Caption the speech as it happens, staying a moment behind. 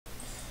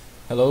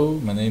Hello,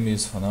 my name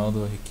is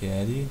Ronaldo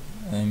Ricchieri.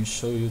 I'm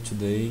showing you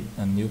today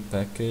a new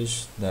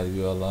package that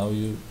will allow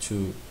you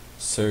to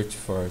search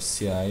for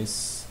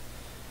CIs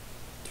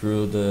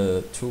through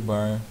the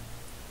toolbar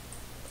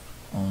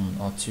on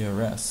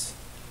OTRS.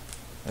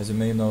 As you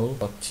may know,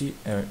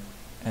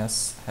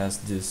 OTRS has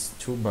this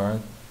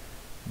toolbar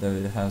that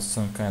it has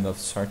some kind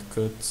of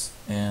shortcuts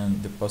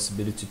and the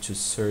possibility to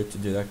search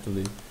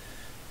directly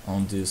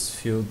on this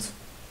field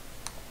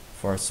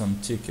for some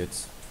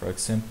tickets. For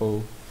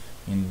example,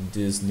 in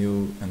this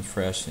new and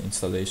fresh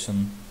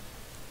installation,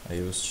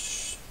 I will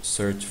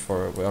search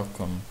for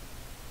welcome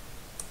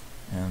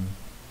and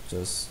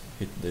just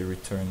hit the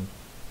return,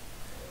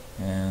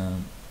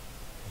 and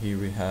here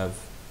we have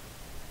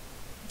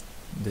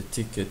the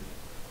ticket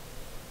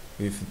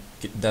with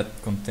that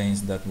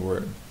contains that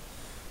word.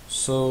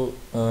 So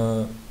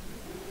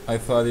I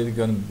thought it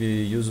gonna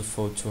be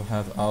useful to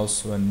have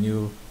also a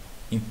new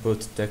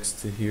input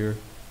text here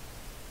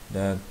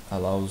that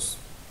allows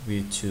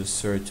we to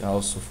search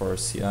also for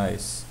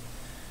CIs.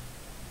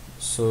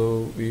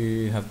 So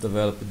we have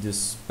developed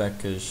this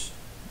package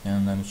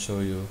and I'm show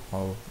you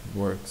how it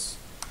works.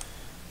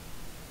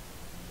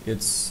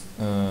 It's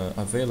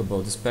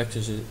available, this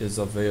package is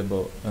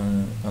available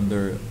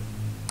under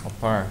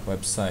OTRS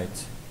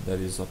website, that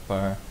is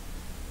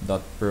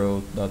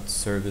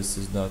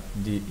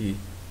opar.pro.services.de.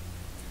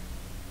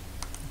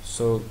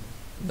 So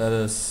let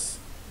us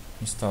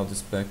install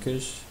this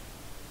package.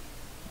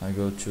 I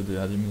go to the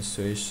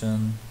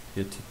administration,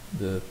 hit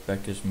the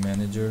package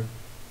manager,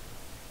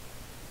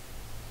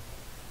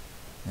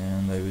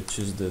 and I will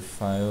choose the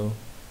file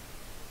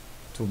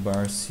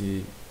toolbar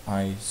ci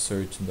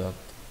search.opm,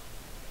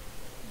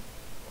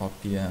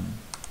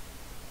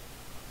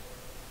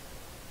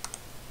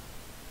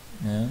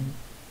 and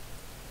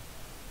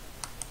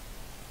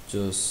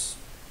just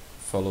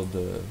follow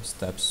the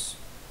steps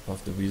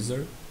of the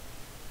wizard,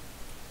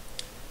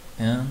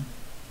 and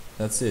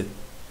that's it.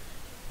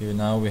 Here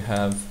now we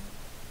have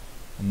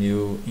a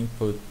new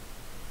input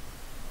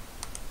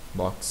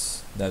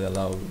box that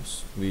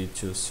allows we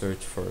to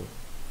search for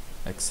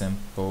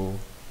example.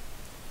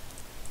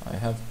 I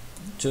have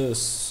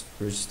just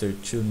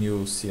registered two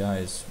new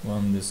CIs.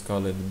 One is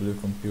called the blue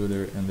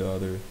computer and the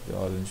other the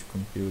orange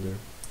computer.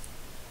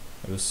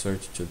 I will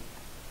search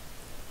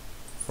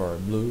for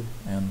blue,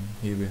 and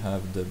here we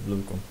have the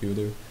blue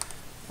computer.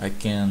 I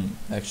can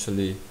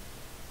actually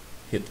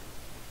hit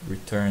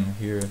return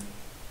here,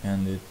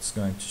 and it's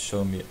going to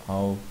show me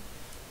all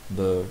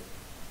the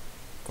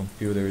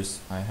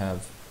computers I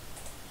have.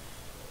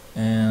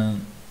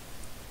 And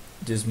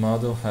this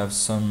model has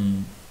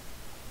some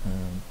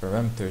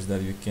parameters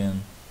that you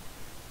can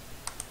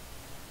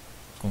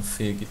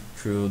configure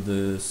through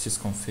the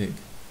sysconfig.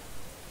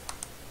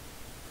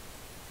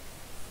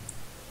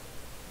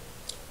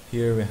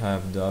 Here we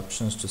have the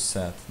options to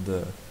set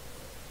the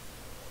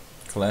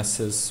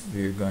classes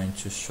we're going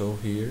to show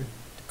here,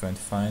 going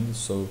to find.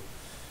 So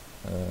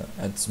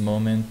at this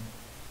moment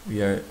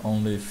we are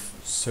only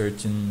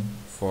searching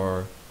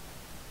for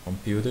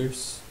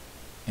computers,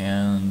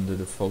 and the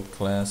default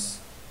class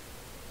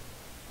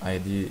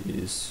ID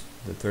is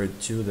the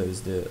 32, that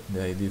is the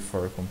ID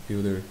for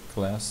computer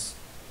class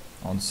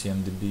on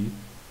CMDB.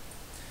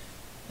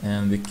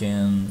 And we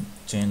can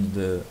change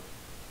the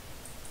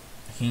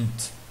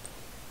hint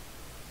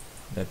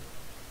that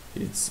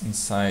it's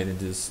inside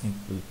this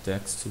input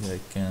text. I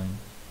can,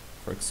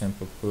 for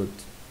example, put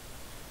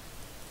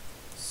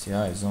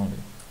CIs only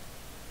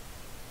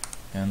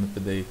and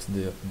update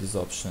these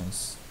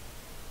options.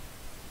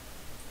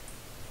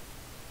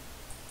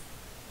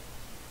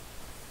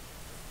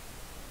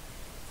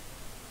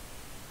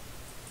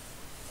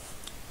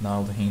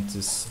 Now the hint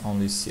is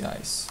only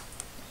CIs,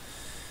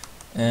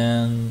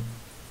 and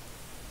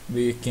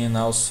we can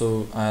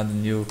also add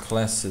new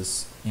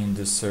classes in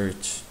the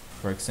search.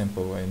 For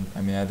example,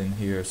 I'm adding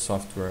here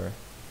software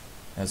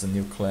as a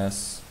new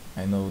class.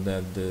 I know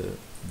that the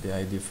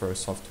ID for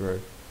software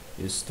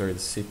is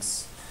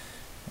 36,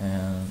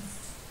 and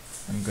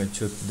I'm going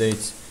to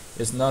update.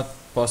 It's not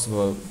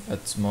possible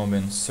at this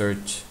moment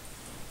search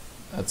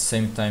at the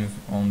same time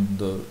on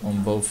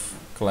both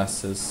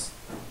classes.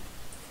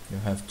 You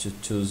have to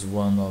choose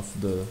one of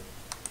the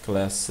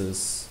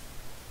classes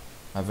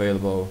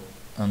available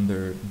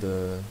under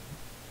the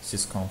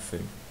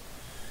sysconfig,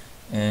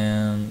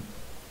 and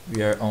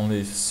we are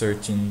only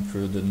searching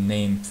through the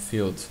name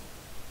field.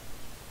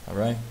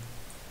 Alright,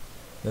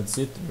 that's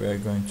it. We are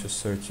going to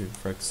search,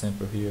 for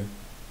example, here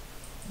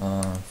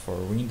for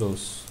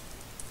Windows,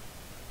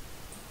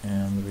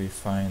 and we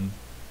find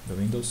the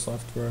Windows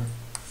software.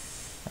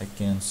 I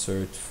can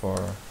search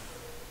for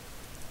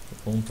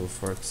Ubuntu,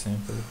 for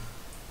example,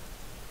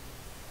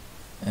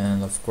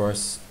 and of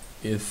course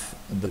if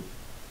the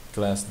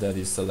class that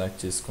is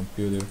selected is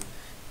computer,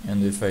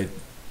 and if I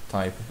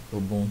type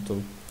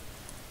Ubuntu,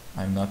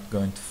 I'm not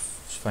going to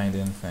find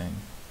anything.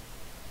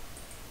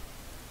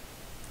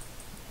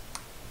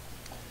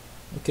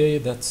 Okay,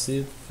 that's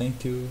it.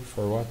 Thank you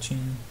for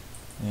watching,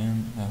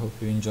 and I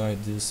hope you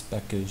enjoyed this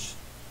package.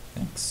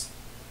 Thanks.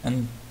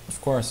 And of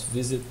course,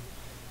 visit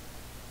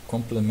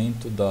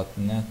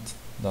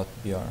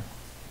complemento.net.br.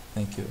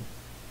 Thank you.